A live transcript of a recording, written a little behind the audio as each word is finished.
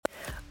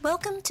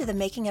Welcome to the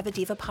Making of a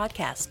Diva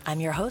podcast. I'm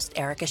your host,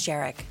 Erica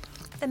Sherrick.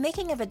 The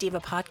Making of a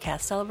Diva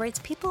podcast celebrates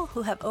people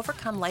who have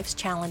overcome life's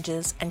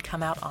challenges and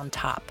come out on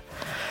top.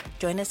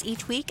 Join us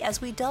each week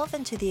as we delve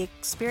into the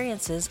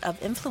experiences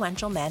of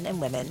influential men and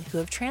women who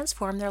have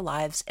transformed their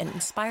lives and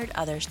inspired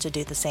others to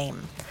do the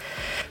same.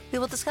 We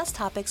will discuss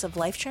topics of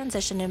life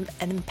transition and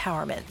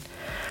empowerment.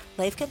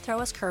 Life can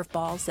throw us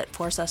curveballs that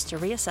force us to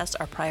reassess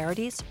our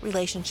priorities,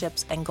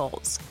 relationships, and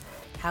goals.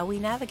 How we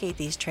navigate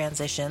these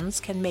transitions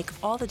can make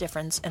all the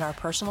difference in our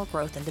personal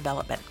growth and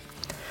development.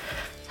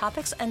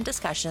 Topics and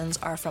discussions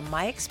are from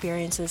my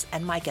experiences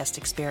and my guest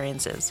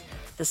experiences.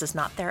 This is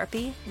not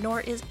therapy, nor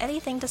is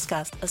anything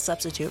discussed a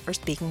substitute for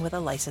speaking with a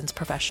licensed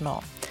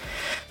professional.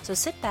 So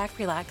sit back,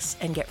 relax,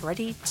 and get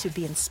ready to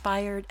be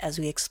inspired as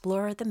we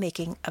explore the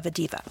making of a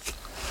diva.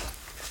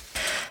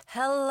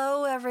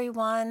 Hello,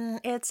 everyone.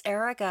 It's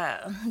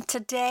Erica.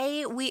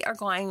 Today, we are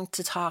going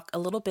to talk a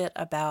little bit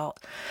about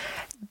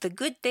the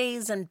good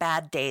days and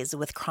bad days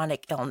with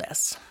chronic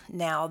illness.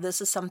 Now, this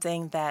is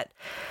something that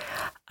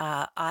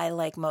I,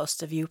 like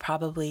most of you,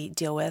 probably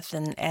deal with,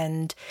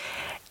 and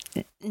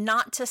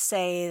not to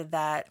say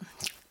that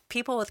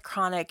people with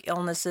chronic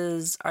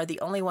illnesses are the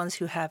only ones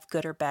who have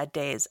good or bad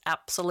days.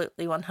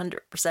 Absolutely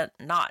 100%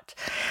 not.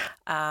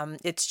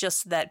 It's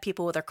just that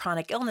people with a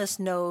chronic illness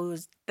know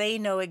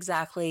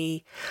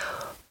exactly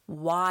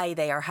why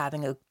they are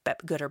having a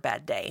good or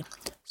bad day.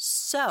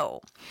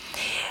 So,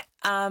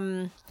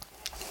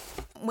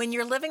 when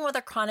you're living with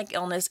a chronic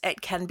illness, it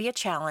can be a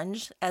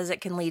challenge as it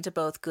can lead to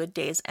both good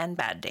days and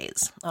bad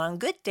days. On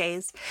good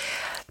days,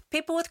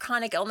 people with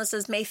chronic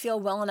illnesses may feel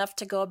well enough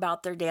to go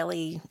about their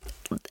daily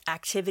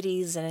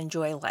activities and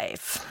enjoy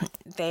life.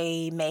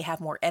 They may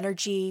have more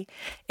energy,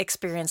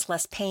 experience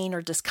less pain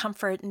or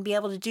discomfort, and be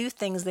able to do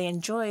things they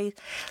enjoy,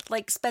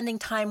 like spending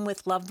time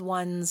with loved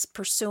ones,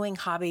 pursuing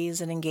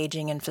hobbies, and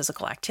engaging in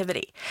physical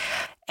activity.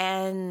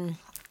 And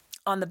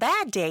on the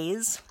bad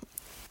days,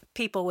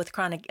 people with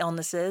chronic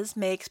illnesses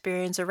may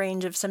experience a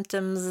range of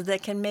symptoms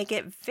that can make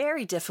it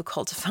very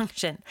difficult to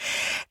function.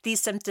 These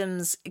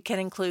symptoms can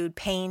include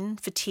pain,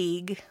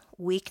 fatigue,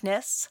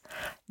 weakness,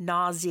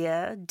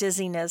 nausea,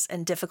 dizziness,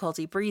 and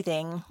difficulty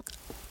breathing,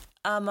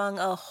 among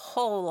a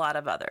whole lot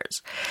of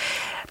others.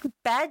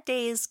 Bad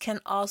days can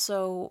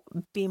also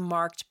be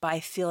marked by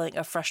feeling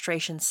of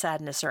frustration,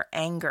 sadness, or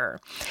anger.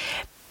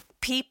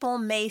 People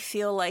may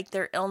feel like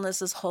their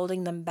illness is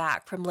holding them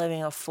back from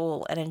living a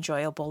full and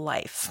enjoyable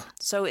life.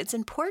 So it's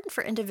important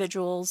for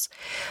individuals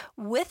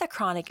with a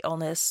chronic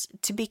illness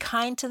to be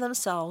kind to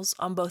themselves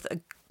on both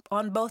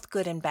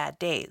good and bad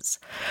days.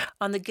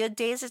 On the good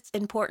days, it's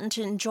important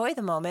to enjoy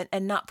the moment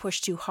and not push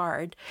too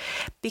hard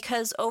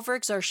because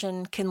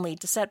overexertion can lead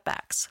to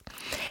setbacks.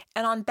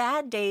 And on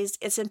bad days,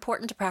 it's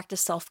important to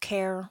practice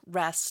self-care,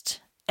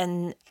 rest,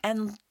 and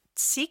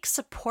seek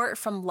support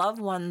from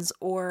loved ones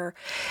or,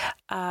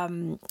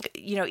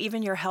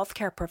 even your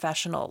healthcare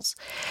professionals.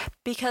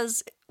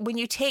 Because when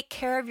you take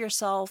care of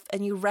yourself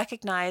and you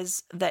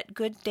recognize that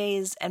good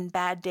days and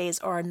bad days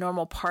are a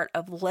normal part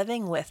of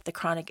living with the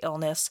chronic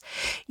illness,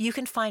 you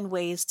can find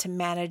ways to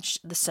manage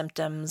the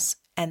symptoms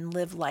and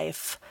live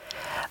life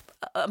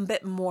a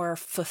bit more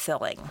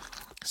fulfilling.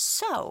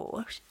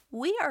 So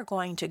we are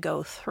going to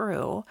go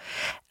through,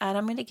 and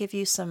I'm going to give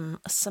you some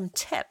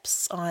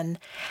tips on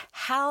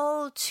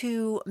how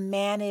to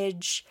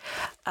manage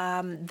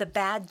the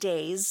bad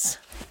days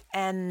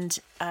and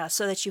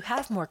so that you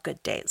have more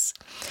good days.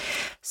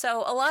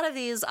 So a lot of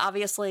these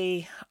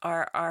obviously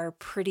are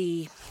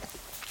pretty,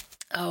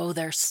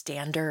 they're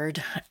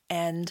standard,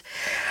 and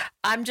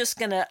I'm just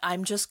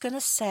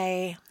gonna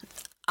say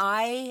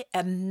I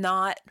am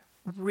not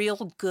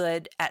real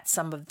good at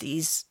some of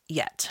these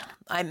yet.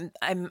 I'm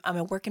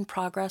a work in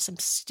progress. I'm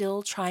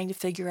still trying to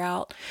figure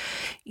out,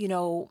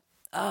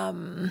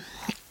 I'm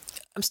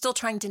still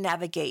trying to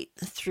navigate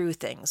through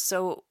things.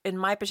 So in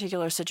my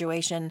particular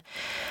situation,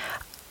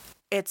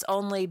 it's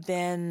only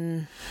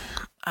been,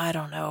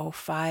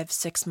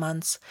 5-6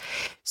 months.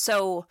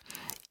 So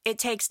it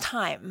takes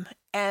time.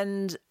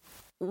 And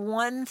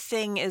one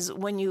thing is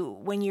when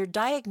you're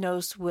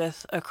diagnosed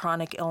with a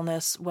chronic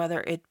illness,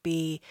 whether it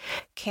be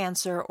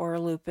cancer or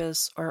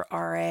lupus or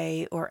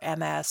RA or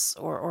MS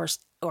or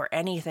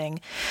anything,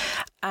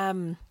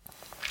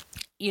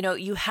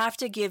 you have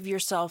to give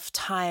yourself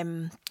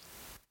time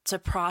to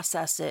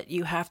process it.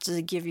 You have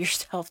to give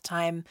yourself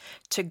time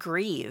to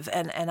grieve.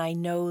 And I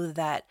know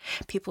that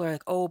people are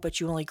like, oh, but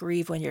you only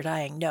grieve when you're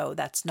dying. No,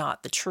 that's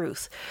not the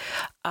truth.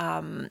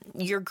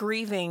 You're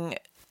grieving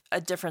a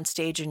different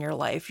stage in your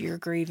life. You're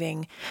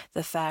grieving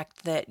the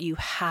fact that you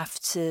have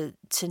to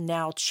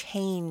now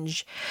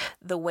change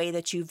the way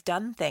that you've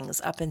done things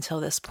up until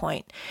this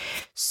point.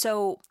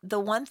 So the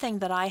one thing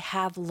that I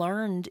have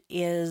learned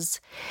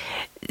is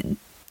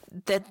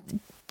that,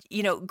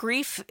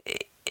 grief,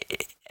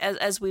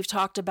 as we've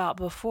talked about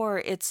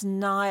before, there's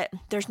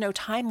no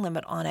time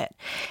limit on it.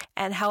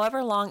 And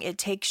however long it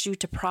takes you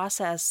to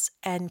process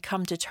and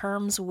come to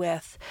terms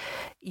with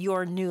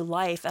your new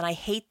life, and I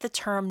hate the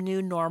term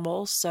new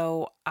normal,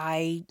 so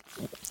I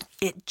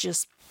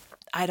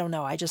I don't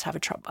know. I just have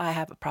I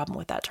have a problem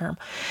with that term.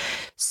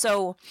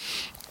 So,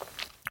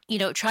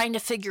 trying to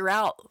figure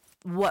out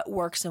what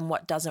works and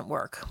what doesn't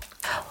work.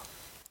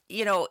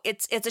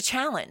 It's a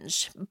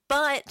challenge,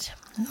 but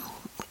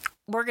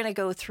we're going to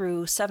go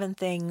through 7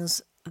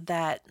 things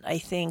that I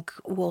think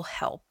will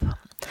help.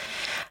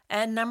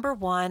 And number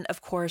 1,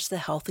 of course, the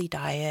healthy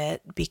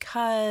diet,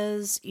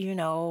 because,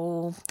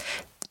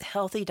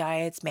 healthy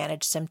diets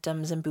manage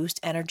symptoms and boost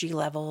energy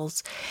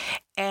levels.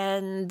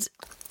 And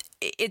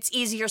it's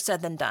easier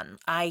said than done.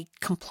 I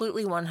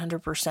completely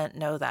 100%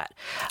 know that.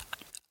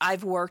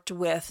 I've worked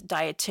with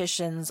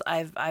dietitians.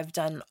 I've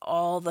done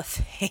all the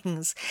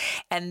things.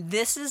 And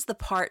this is the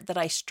part that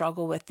I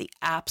struggle with the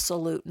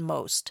absolute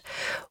most.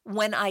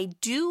 When I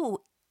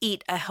do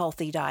eat a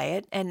healthy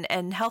diet,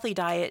 and healthy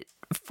diet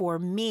for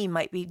me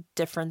might be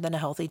different than a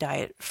healthy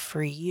diet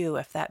for you,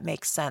 if that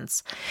makes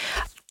sense.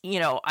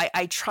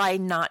 I try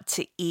not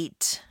to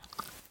eat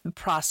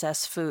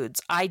processed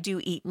foods. I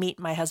do eat meat.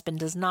 My husband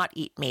does not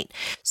eat meat.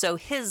 So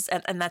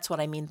and that's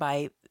what I mean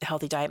by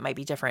healthy diet might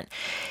be different.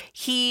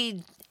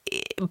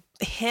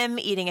 Him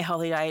eating a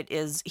healthy diet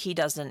is he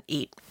doesn't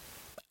eat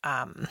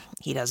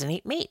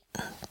meat.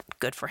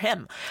 Good for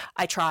him.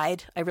 I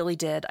tried. I really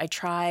did.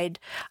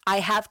 I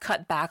have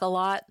cut back a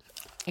lot,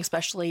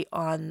 especially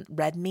on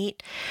red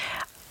meat.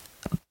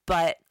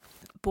 But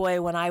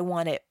boy, when I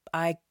want it,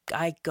 I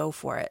go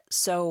for it.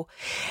 So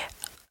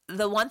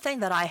the one thing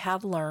that I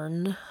have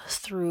learned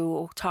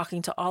through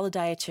talking to all the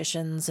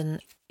dietitians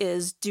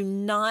is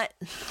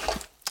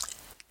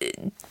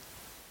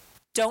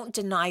don't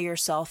deny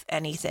yourself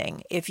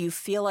anything. If you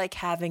feel like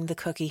having the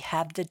cookie,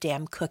 have the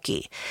damn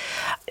cookie.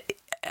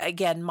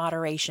 Again,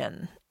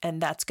 moderation.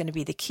 And that's going to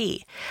be the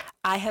key.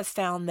 I have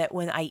found that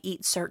when I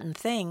eat certain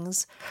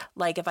things,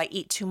 like if I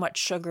eat too much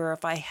sugar,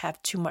 if I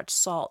have too much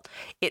salt,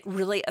 it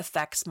really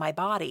affects my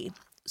body.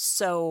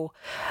 So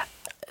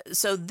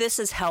this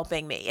is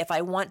helping me. If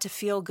I want to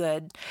feel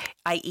good,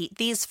 I eat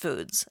these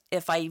foods.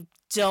 If I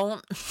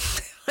don't,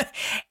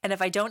 and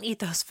if I don't eat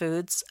those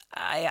foods,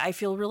 I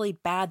feel really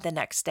bad the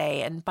next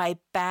day. And by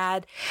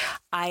bad,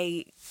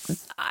 I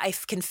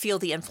can feel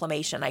the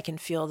inflammation. I can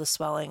feel the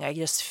swelling. I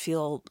just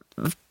feel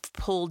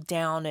pulled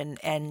down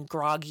and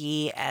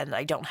groggy, and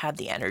I don't have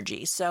the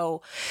energy.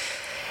 So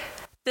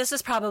this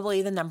is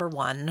probably the number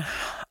 1.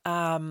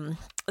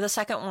 The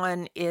second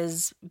one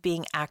is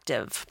being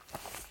active.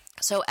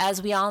 So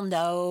as we all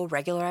know,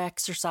 regular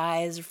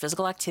exercise or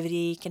physical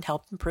activity can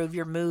help improve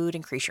your mood,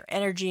 increase your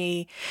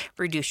energy,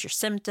 reduce your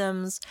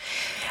symptoms.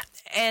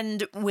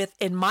 And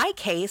in my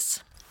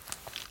case,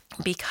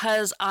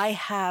 because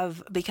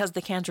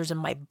the cancer's in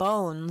my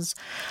bones,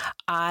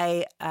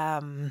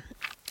 I'm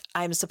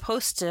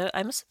supposed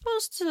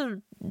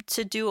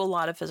to do a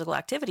lot of physical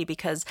activity,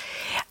 because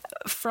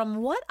from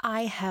what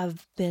I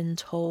have been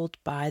told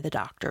by the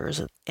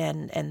doctors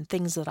and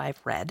things that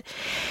I've read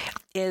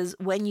is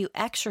when you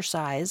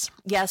exercise,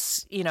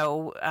 yes,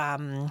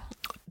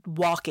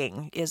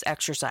 walking is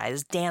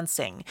exercise,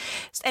 dancing,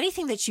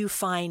 anything that you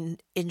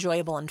find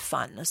enjoyable and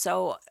fun.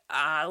 So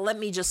let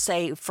me just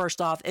say,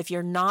 first off, if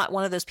you're not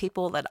one of those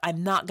people that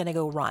I'm not going to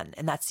go run,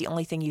 and that's the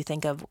only thing you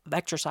think of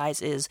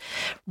exercise is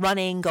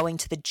running, going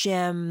to the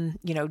gym,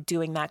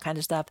 doing that kind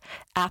of stuff,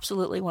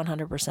 absolutely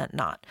 100%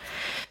 not.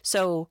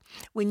 So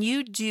when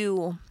you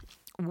do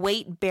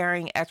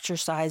weight-bearing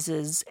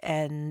exercises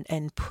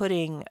and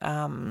putting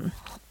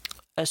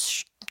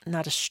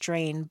not a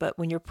strain, but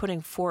when you're putting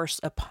force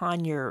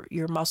upon your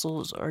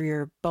muscles or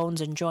your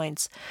bones and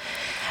joints,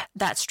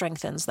 that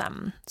strengthens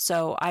them.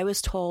 So I was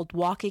told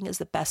walking is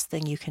the best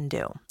thing you can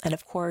do. And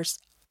of course,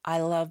 I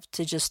love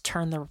to just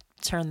turn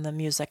the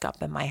music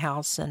up in my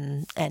house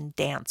and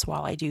dance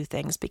while I do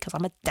things, because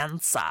I'm a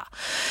dancer.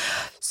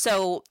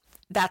 So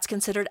that's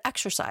considered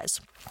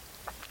exercise.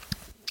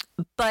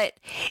 But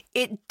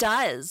it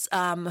does,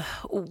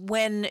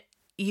 when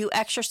you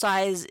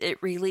exercise, it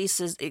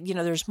releases,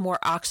 there's more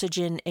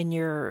oxygen in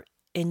your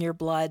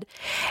blood,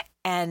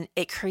 and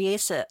it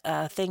creates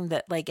a thing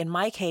that, like in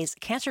my case,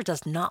 cancer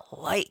does not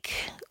like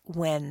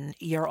when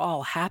you're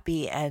all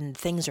happy and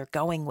things are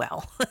going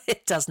well.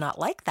 It does not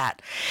like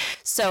that.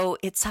 So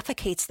it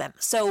suffocates them.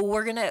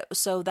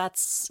 So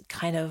that's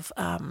kind of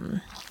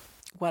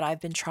what I've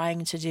been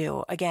trying to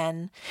do.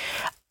 Again,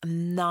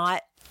 I'm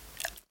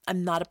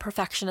not a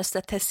perfectionist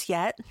at this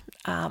yet.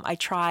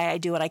 I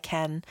do what I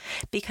can,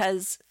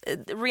 because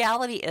the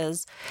reality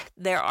is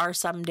there are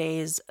some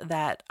days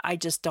that I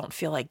just don't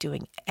feel like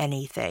doing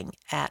anything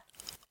at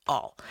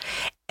all.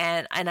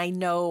 And I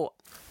know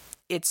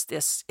it's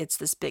this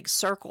big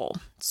circle.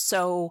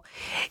 So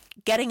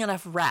getting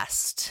enough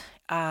rest,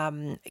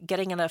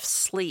 getting enough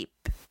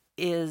sleep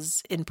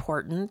is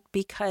important,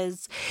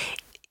 because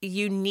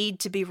you need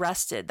to be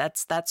rested.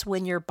 That's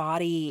when your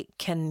body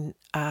can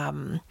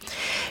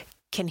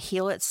can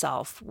heal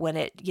itself when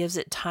it gives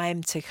it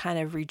time to kind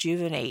of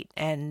rejuvenate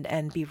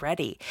and be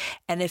ready.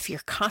 And if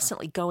you're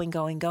constantly going,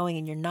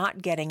 and you're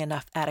not getting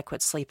enough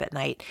adequate sleep at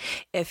night,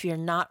 if you're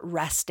not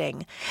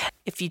resting,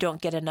 if you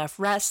don't get enough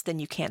rest, then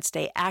you can't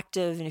stay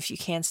active. And if you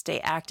can't stay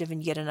active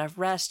and get enough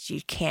rest,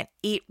 you can't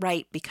eat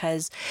right.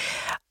 Because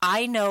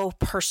I know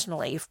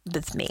personally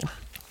with me,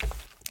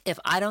 if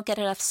I don't get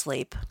enough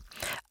sleep,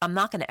 I'm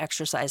not going to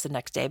exercise the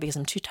next day because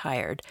I'm too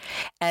tired.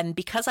 And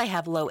because I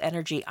have low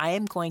energy, I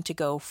am going to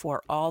go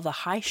for all the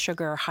high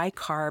sugar, high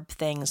carb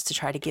things to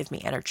try to give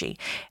me energy.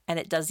 And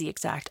it does the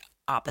exact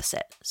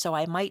opposite. So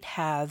I might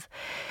have,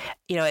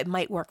 it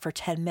might work for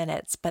 10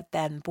 minutes, but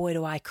then boy,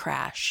 do I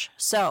crash.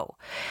 So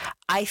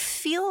I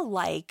feel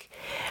like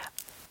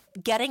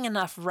getting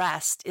enough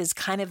rest is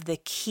kind of the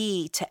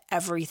key to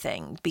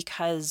everything,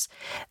 because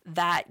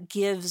that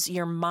gives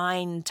your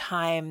mind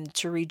time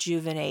to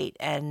rejuvenate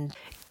and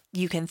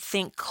you can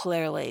think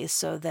clearly,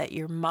 so that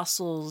your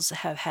muscles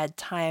have had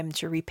time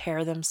to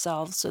repair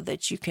themselves so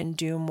that you can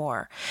do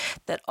more,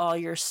 that all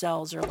your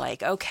cells are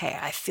like, okay,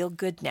 I feel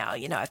good now.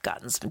 I've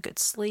gotten some good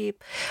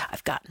sleep.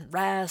 I've gotten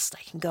rest.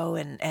 I can go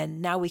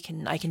and now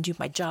I can do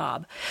my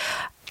job.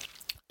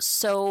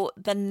 So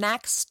the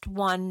next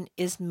one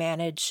is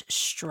manage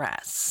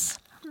stress.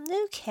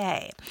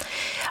 Okay.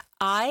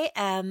 I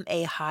am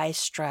a high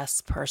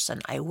stress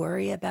person. I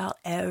worry about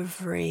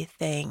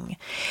everything.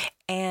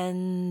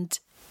 And,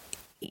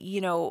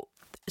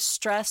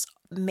 stress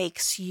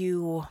makes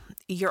you're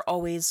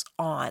always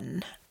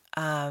on.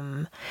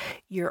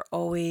 You're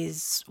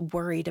always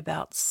worried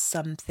about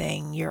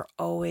something. You're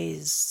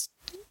always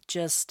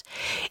just,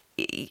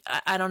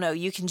 I don't know,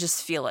 you can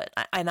just feel it.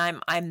 And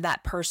I'm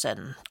that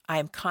person.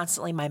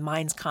 My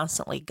mind's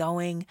constantly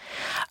going.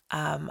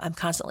 I'm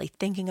constantly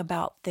thinking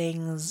about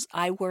things.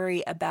 I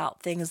worry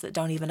about things that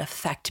don't even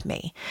affect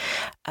me.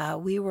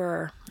 We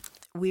were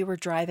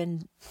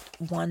driving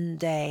one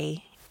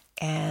day,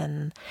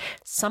 and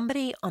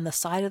somebody on the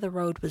side of the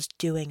road was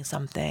doing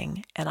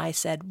something. And I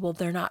said, well,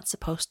 they're not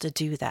supposed to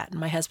do that. And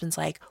my husband's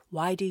like,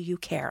 why do you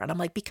care? And I'm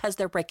like, because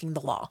they're breaking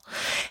the law.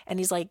 And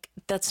he's like,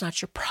 that's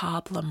not your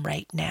problem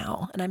right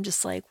now. And I'm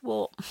just like,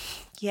 well,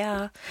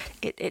 yeah,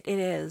 it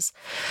is.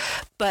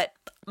 But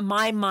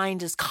my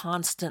mind is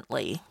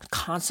constantly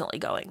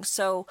going.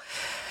 So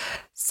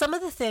some of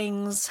the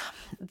things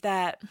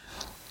that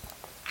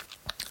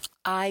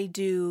I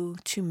do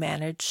to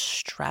manage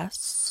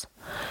stress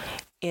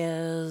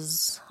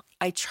is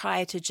I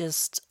try to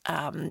just,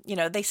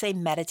 they say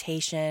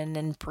meditation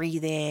and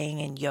breathing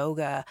and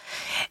yoga,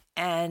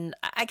 and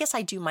I guess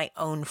I do my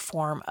own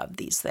form of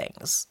these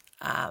things.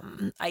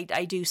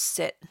 I do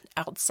sit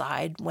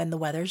outside when the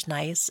weather's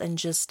nice and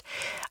just,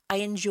 I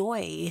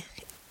enjoy,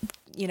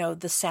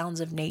 the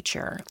sounds of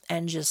nature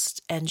and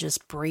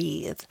just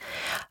breathe.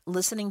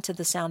 Listening to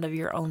the sound of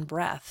your own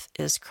breath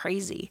is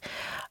crazy.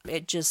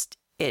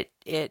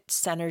 It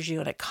centers you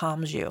and it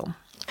calms you.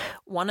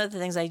 One of the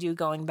things I do,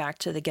 going back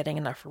to the getting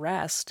enough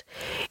rest,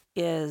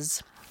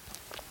 is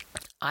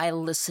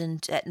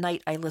at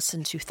night I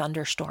listen to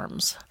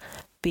thunderstorms,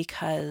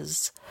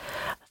 because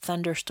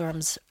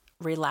thunderstorms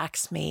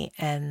relax me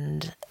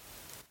and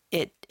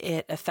it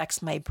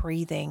affects my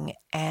breathing,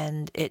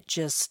 and it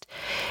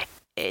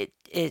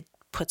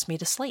puts me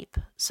to sleep.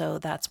 So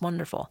that's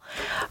wonderful.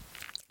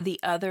 The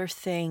other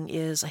thing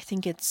is, I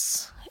think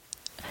it's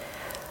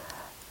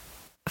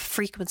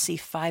frequency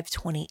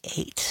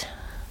 528.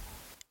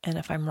 And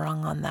if I'm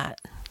wrong on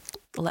that,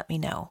 let me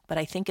know. But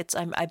I think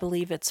I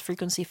believe it's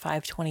frequency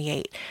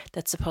 528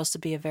 that's supposed to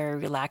be a very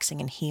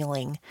relaxing and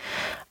healing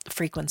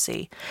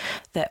frequency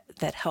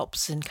that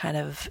helps and kind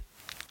of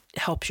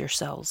helps your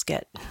cells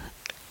get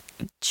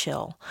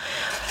chill.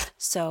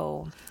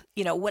 So,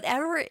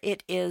 whatever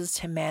it is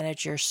to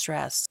manage your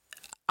stress,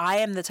 I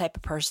am the type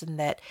of person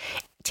that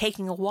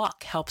taking a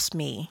walk helps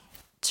me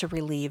to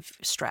relieve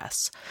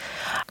stress.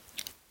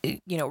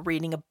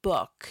 Reading a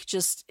book,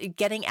 just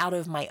getting out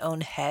of my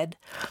own head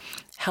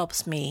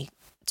helps me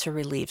to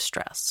relieve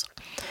stress.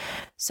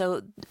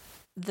 So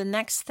the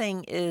next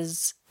thing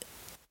is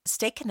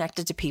stay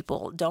connected to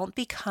people. Don't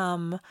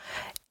become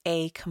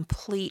a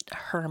complete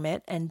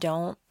hermit, and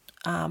don't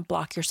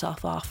block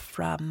yourself off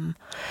from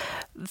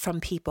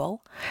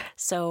people.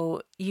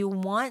 So you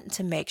want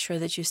to make sure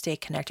that you stay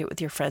connected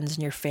with your friends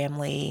and your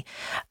family.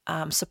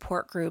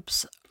 Support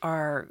groups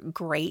are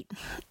great,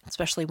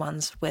 especially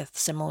ones with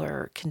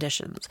similar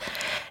conditions.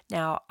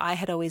 Now, I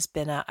had always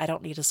been I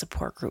don't need a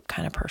support group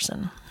kind of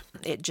person.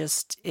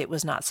 It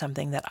was not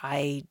something that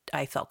I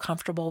felt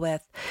comfortable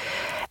with.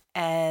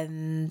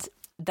 And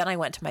then I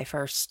went to my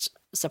first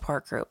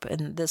support group,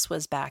 and this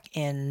was back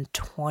in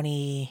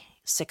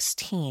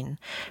 2016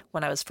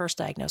 when I was first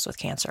diagnosed with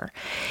cancer.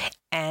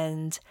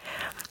 And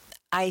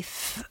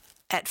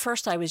at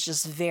first I was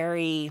just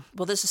very,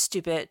 well, this is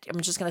stupid. I'm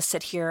just going to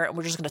sit here and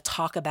we're just going to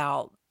talk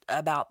about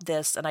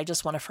this, and I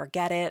just want to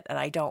forget it, and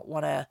I don't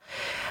want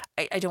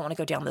to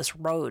go down this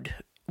road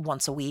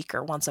once a week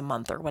or once a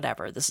month or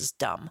whatever. This is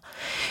dumb.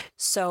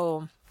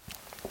 So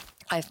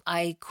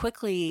I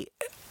quickly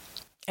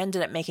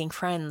ended up making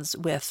friends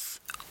with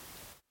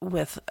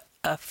with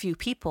a few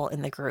people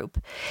in the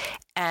group,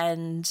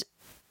 and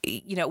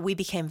we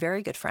became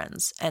very good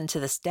friends. And to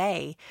this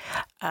day,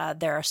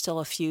 there are still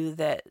a few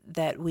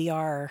that we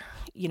are,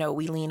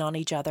 we lean on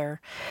each other.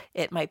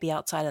 It might be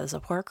outside of the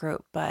support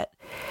group, but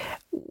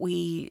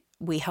we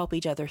help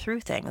each other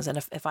through things. And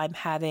if I'm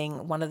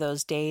having one of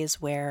those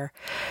days where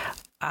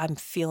I'm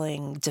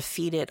feeling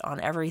defeated on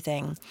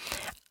everything,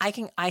 I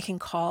can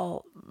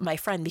call my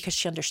friend because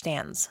she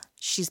understands.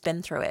 She's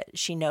been through it.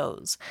 She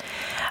knows.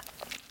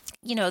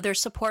 There's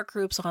support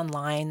groups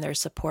online. There's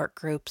support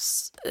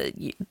groups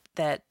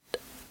that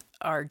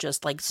are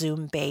just like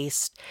Zoom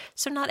based.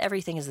 So not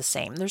everything is the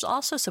same. There's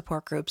also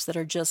support groups that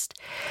are just,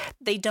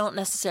 they don't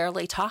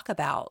necessarily talk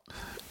about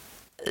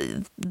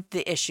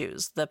the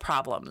issues, the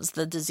problems,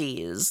 the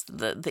disease,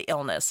 the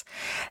illness.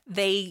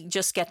 They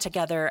just get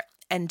together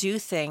and do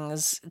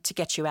things to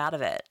get you out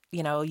of it.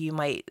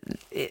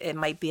 It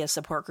might be a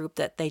support group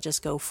that they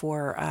just go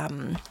for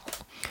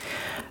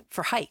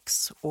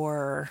hikes,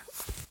 or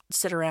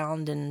sit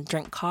around and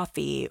drink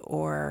coffee,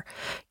 or,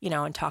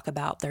 and talk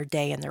about their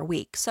day and their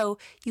week. So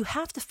you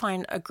have to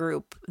find a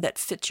group that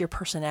fits your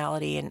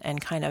personality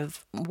and kind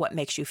of what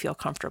makes you feel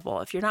comfortable.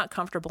 If you're not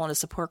comfortable in a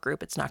support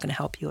group, it's not going to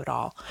help you at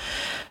all.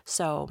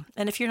 So,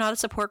 and if you're not a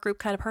support group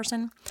kind of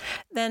person,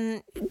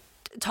 then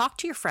talk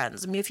to your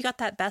friends. I mean, if you got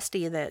that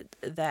bestie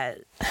that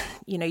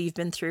you've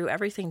been through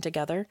everything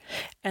together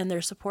and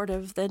they're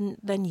supportive,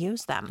 then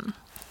use them.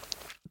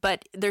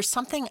 But there's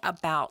something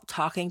about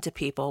talking to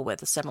people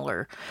with a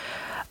similar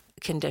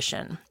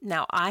condition.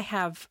 Now, I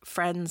have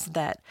friends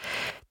that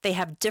they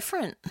have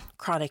different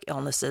chronic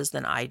illnesses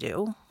than I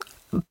do,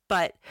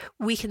 but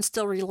we can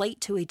still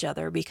relate to each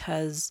other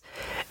because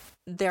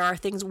there are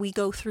things, we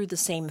go through the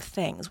same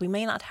things. We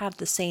may not have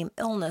the same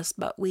illness,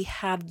 but we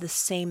have the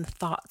same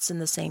thoughts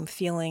and the same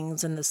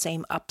feelings and the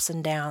same ups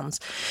and downs.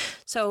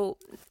 So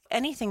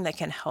anything that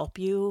can help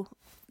you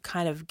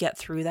kind of get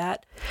through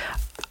that,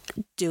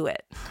 do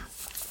it.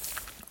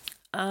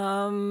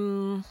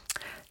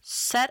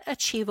 Set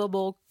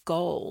achievable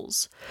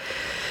goals.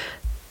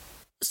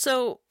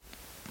 So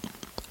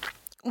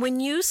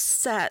when you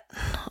set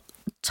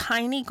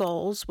tiny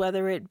goals,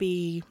 whether it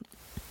be,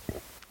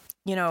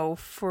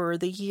 for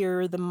the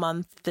year, the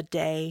month, the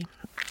day,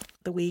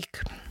 the week,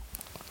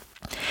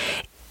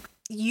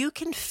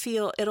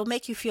 it'll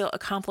make you feel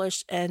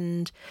accomplished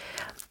and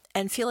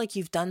feel like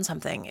you've done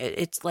something.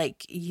 It's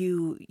like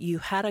you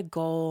had a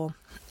goal,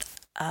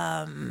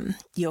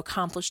 you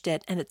accomplished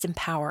it, and it's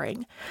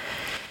empowering.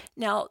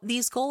 Now,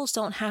 these goals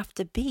don't have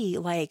to be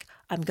like,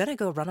 I'm going to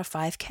go run a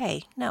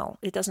 5K. No,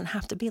 it doesn't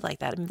have to be like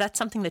that. I mean, that's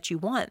something that you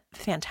want.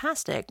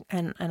 Fantastic.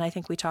 And I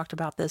think we talked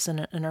about this in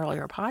an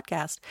earlier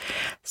podcast.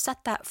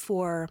 Set that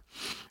for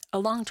a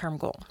long-term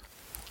goal.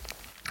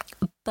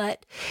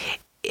 But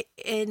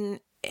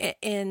in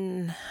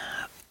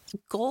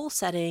goal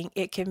setting,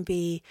 it can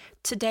be,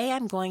 today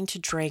I'm going to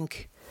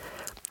drink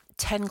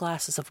 10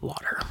 glasses of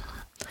water.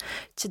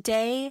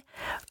 Today,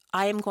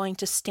 I am going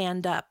to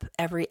stand up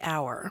every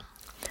hour.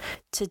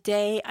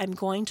 Today, I'm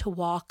going to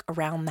walk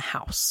around the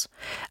house.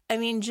 I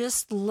mean,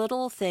 just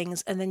little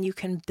things, and then you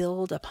can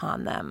build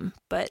upon them.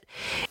 But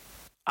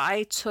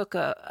I took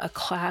a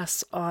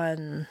class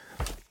on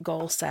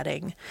goal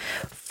setting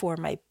for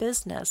my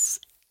business.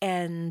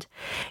 And,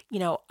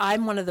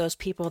 I'm one of those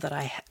people that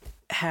I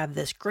have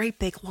this great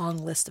big long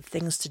list of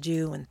things to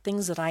do and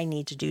things that I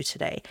need to do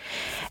today.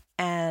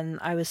 And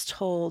I was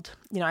told,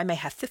 I may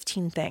have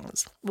 15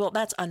 things. Well,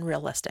 that's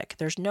unrealistic.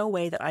 There's no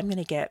way that I'm going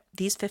to get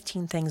these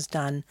 15 things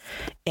done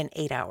in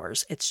 8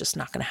 hours. It's just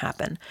not going to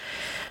happen.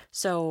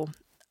 So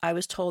I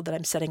was told that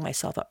I'm setting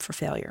myself up for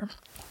failure.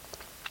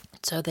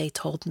 So they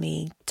told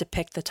me to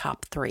pick the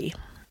top 3.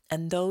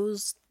 And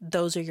those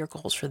are your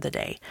goals for the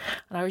day.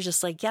 And I was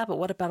just like, yeah, but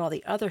what about all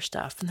the other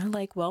stuff? And they're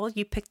like, well,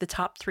 you pick the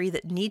top 3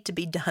 that need to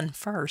be done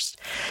first.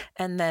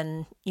 And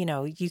then,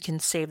 you can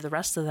save the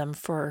rest of them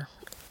for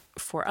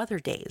other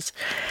days.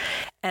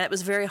 And it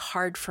was very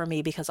hard for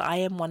me because I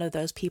am one of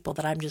those people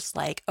that I'm just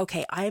like,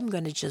 okay, I'm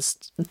going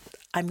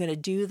to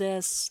do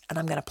this and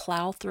I'm going to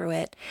plow through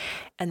it.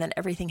 And then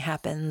everything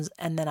happens.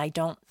 And then I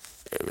don't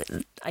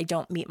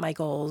meet my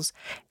goals.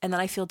 And then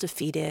I feel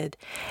defeated.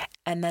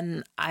 And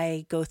then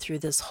I go through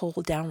this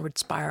whole downward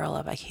spiral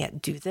of, I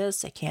can't do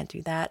this, I can't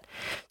do that.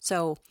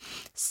 So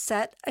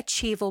set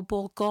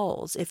achievable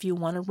goals. If you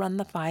want to run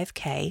the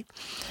 5K,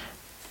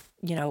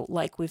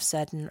 like we've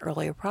said in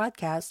earlier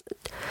podcasts,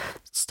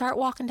 start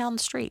walking down the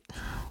street,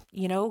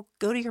 go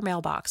to your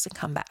mailbox and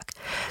come back,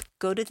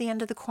 go to the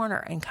end of the corner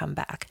and come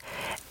back.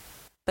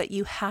 But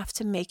you have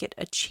to make it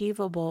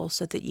achievable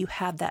so that you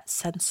have that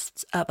sense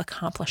of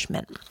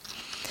accomplishment.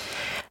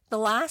 The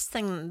last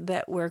thing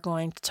that we're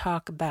going to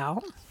talk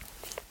about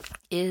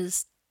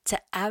is to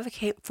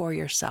advocate for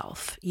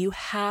yourself. You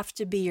have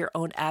to be your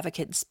own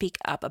advocate and speak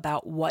up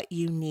about what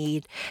you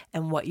need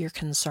and what your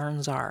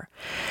concerns are.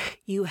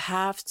 You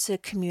have to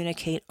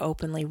communicate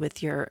openly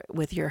with your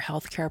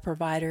healthcare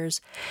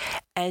providers,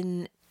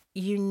 and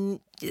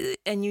you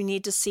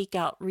need to seek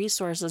out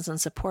resources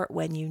and support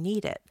when you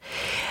need it.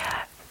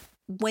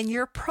 when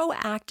you're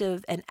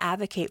proactive and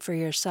advocate for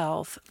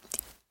yourself,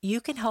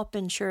 you can help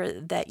ensure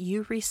that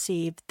you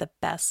receive the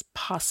best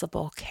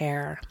possible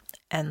care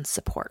and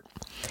support.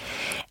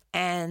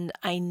 And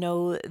I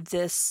know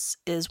this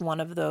is one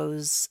of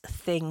those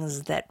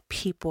things that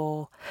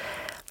people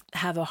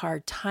have a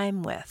hard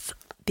time with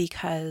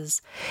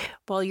because,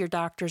 well, your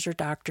doctors are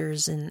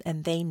doctors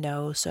and they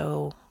know,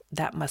 so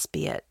that must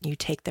be it. You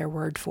take their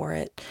word for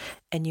it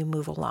and you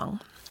move along.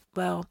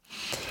 Well,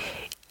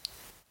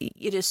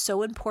 it is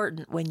so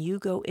important when you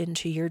go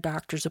into your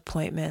doctor's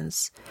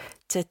appointments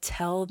to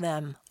tell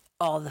them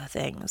all the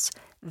things.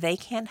 They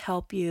can't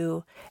help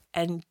you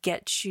and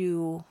get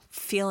you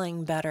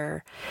feeling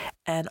better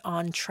and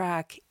on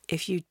track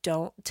if you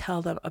don't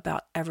tell them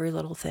about every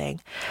little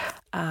thing.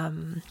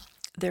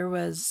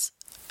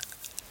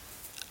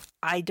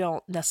 I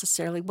don't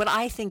necessarily, what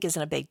I think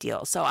isn't a big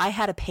deal. So I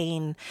had a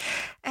pain,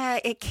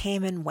 it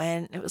came and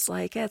went. It was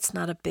like, it's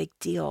not a big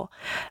deal.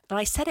 But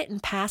I said it in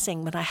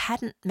passing when I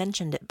hadn't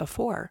mentioned it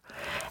before.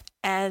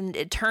 And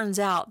it turns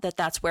out that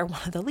that's where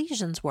one of the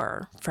lesions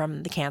were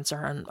from the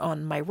cancer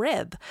on my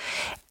rib.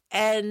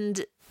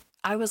 And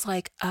I was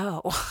like,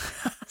 oh,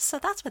 so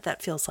that's what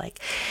that feels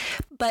like.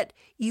 But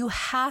you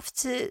have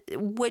to,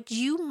 what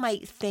you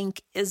might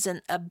think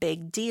isn't a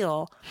big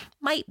deal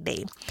might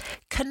be.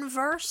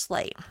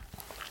 Conversely,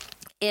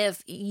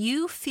 if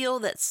you feel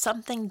that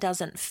something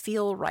doesn't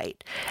feel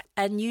right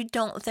and you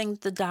don't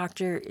think the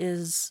doctor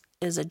is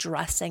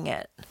addressing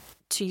it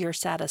to your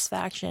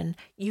satisfaction,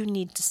 you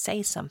need to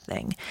say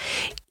something.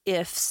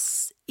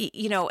 If,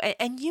 you know,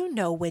 and you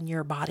know when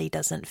your body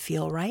doesn't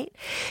feel right,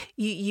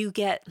 you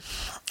get,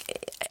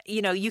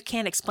 you know, you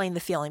can't explain the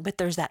feeling, but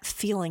there's that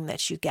feeling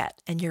that you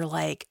get and you're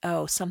like,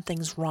 oh,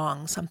 something's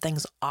wrong,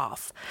 something's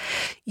off.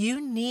 You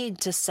need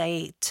to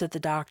say to the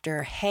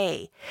doctor,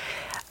 hey,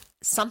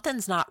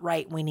 something's not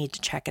right. We need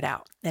to check it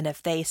out. And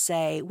if they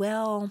say,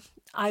 well,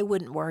 I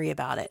wouldn't worry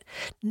about it.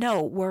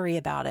 No, worry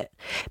about it,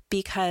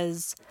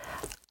 because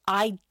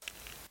I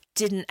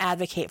didn't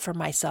advocate for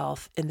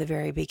myself in the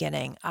very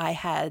beginning. I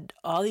had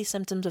all these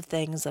symptoms of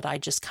things that I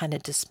just kind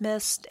of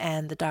dismissed,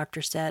 and the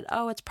doctor said,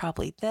 oh, it's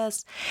probably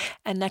this.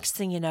 And next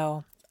thing you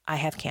know, I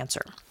have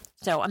cancer.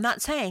 So I'm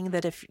not saying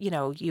that if, you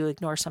know, you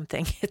ignore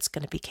something, it's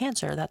going to be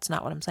cancer. That's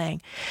not what I'm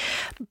saying.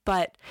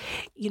 But,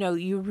 you know,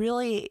 you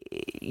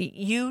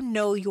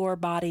know your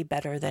body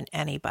better than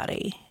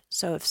anybody.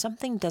 So if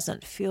something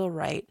doesn't feel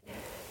right,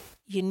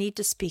 you need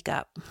to speak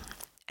up.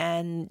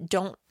 And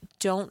don't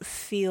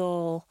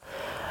feel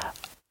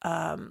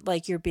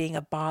like you're being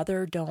a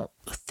bother. Don't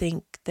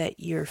think that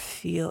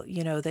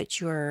that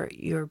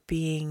you're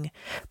being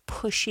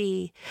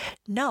pushy.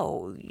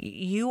 No,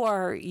 you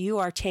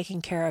are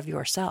taking care of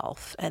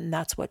yourself, and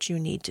that's what you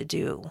need to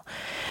do.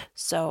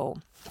 So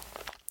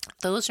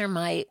those are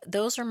my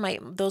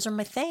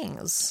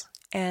things.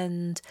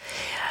 And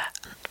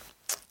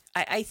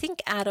I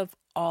think out of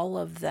all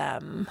of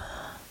them,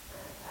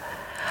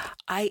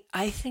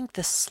 I think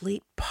the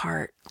sleep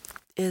part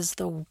is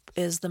the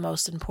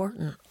most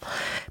important,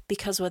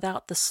 because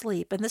without the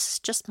sleep, and this is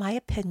just my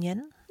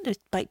opinion, it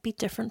might be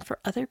different for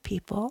other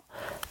people,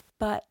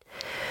 but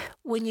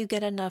when you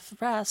get enough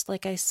rest,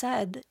 like I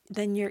said,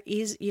 then you're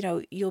easy,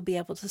 you'll be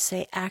able to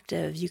stay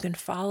active. You can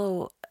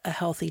follow a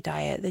healthy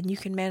diet, then you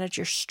can manage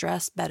your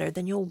stress better,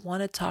 then you'll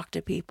want to talk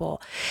to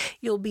people.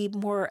 You'll be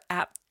more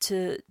apt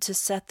to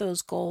set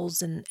those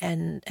goals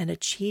and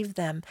achieve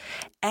them,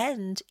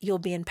 and you'll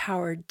be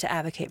empowered to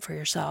advocate for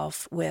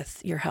yourself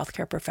with your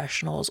healthcare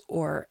professionals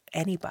or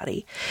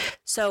anybody.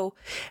 So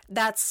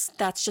that's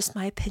just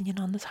my opinion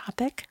on the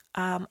topic.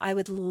 I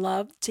would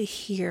love to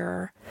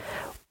hear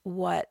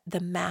what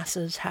the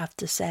masses have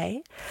to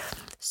say.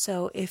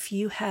 So if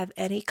you have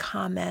any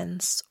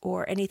comments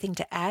or anything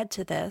to add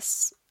to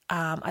this,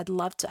 I'd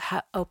love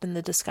to open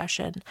the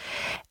discussion,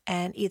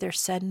 and either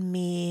send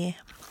me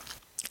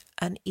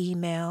an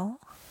email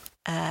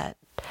at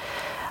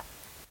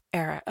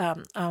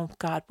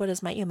what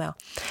is my email?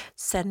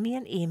 Send me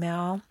an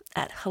email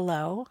at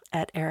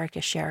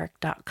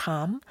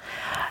hello@ericasherrick.com,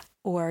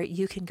 or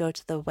you can go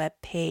to the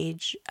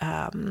webpage,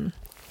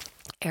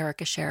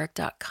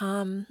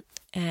 ericasherrick.com,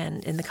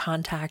 and in the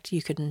contact,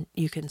 you can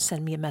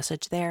send me a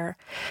message there.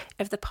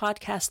 If the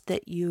podcast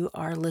that you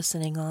are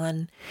listening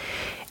on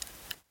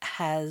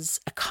has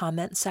a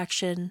comment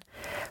section,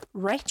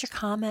 write your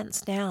comments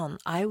down.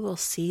 I will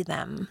see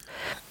them.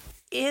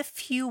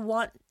 If you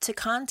want to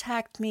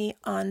contact me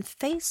on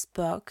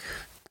Facebook,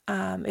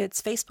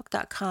 it's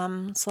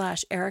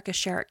facebook.com/Erica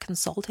Sherrick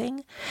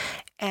Consulting,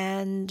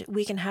 and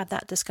we can have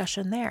that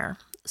discussion there.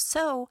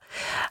 So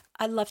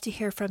I'd love to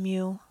hear from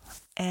you,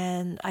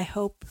 and I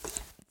hope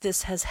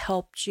this has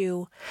helped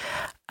you.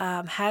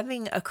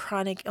 Having a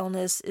chronic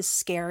illness is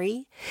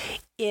scary.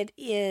 It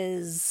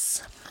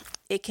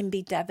can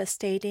be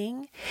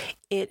devastating.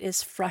 It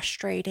is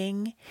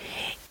frustrating.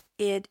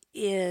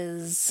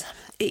 There's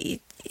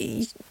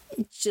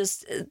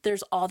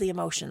all the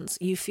emotions.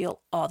 You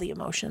feel all the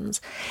emotions.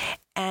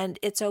 And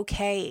it's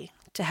okay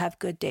to have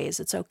good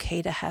days. It's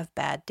okay to have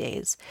bad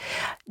days.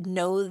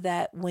 Know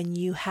that when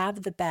you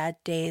have the bad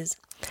days,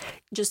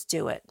 just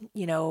do it.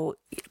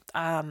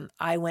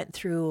 I went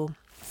through,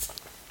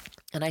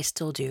 and I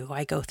still do,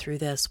 I go through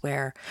this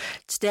where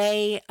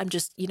today I'm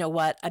just, it's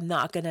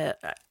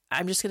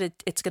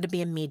going to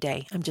be a me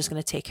day. I'm just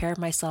going to take care of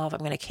myself. I'm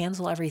going to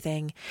cancel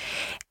everything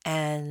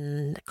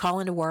and call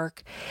into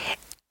work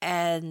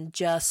and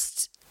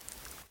just,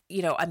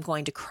 I'm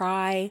going to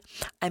cry.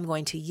 I'm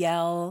going to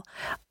yell.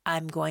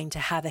 I'm going to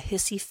have a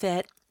hissy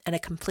fit and a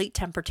complete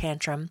temper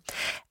tantrum.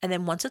 And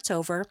then once it's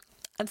over,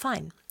 I'm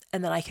fine.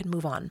 And then I can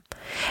move on.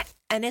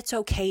 And it's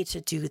okay to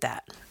do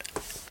that.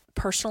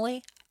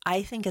 Personally,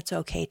 I think it's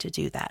okay to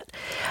do that.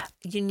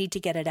 You need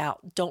to get it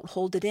out. Don't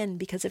hold it in,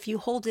 because if you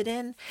hold it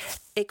in,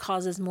 it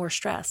causes more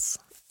stress,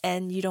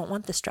 and you don't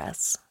want the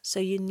stress. So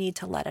you need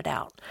to let it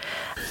out.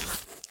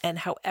 And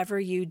however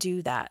you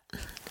do that,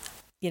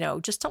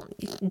 just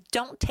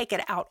don't take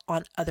it out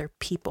on other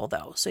people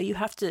though. So you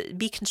have to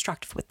be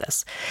constructive with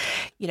this.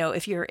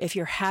 If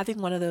you're having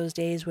one of those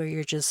days where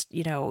you're just,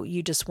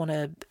 you just want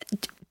to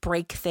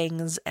break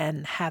things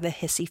and have a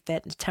hissy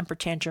fit and temper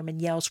tantrum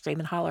and yell, scream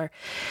and holler,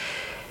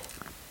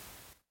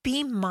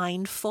 be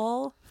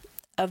mindful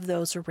of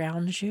those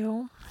around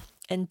you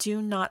and do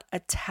not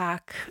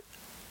attack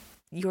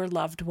your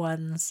loved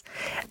ones,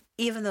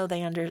 even though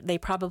they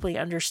probably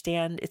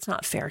understand it's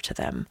not fair to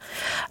them.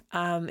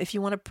 If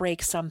you want to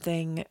break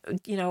something,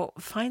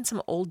 find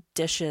some old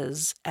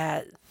dishes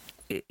at,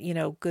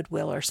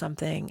 Goodwill or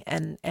something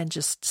and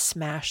just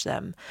smash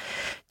them.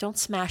 Don't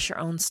smash your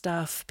own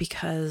stuff,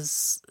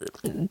 because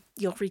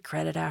you'll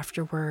regret it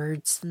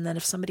afterwards. And then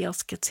if somebody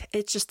else gets,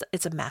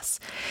 it's a mess.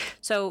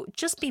 So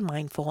just be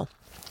mindful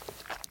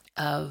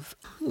of,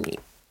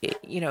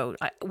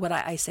 what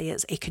I say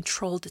is a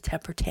controlled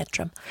temper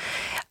tantrum.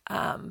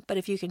 But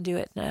if you can do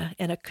it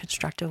in a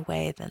constructive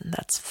way, then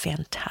that's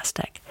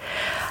fantastic.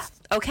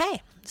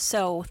 Okay,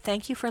 so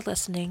thank you for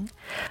listening.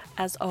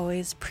 As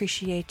always,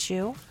 appreciate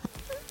you.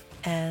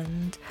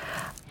 And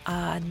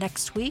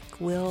next week,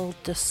 we'll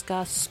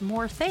discuss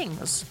more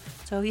things.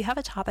 So if you have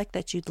a topic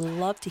that you'd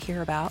love to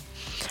hear about,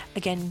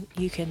 again,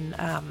 you can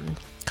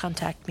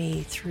contact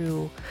me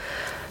through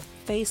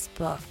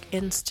Facebook,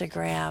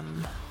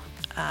 Instagram,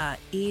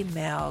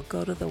 email,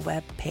 go to the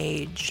web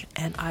page,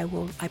 and I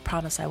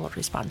promise I will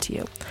respond to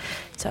you.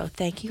 So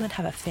thank you and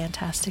have a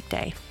fantastic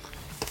day.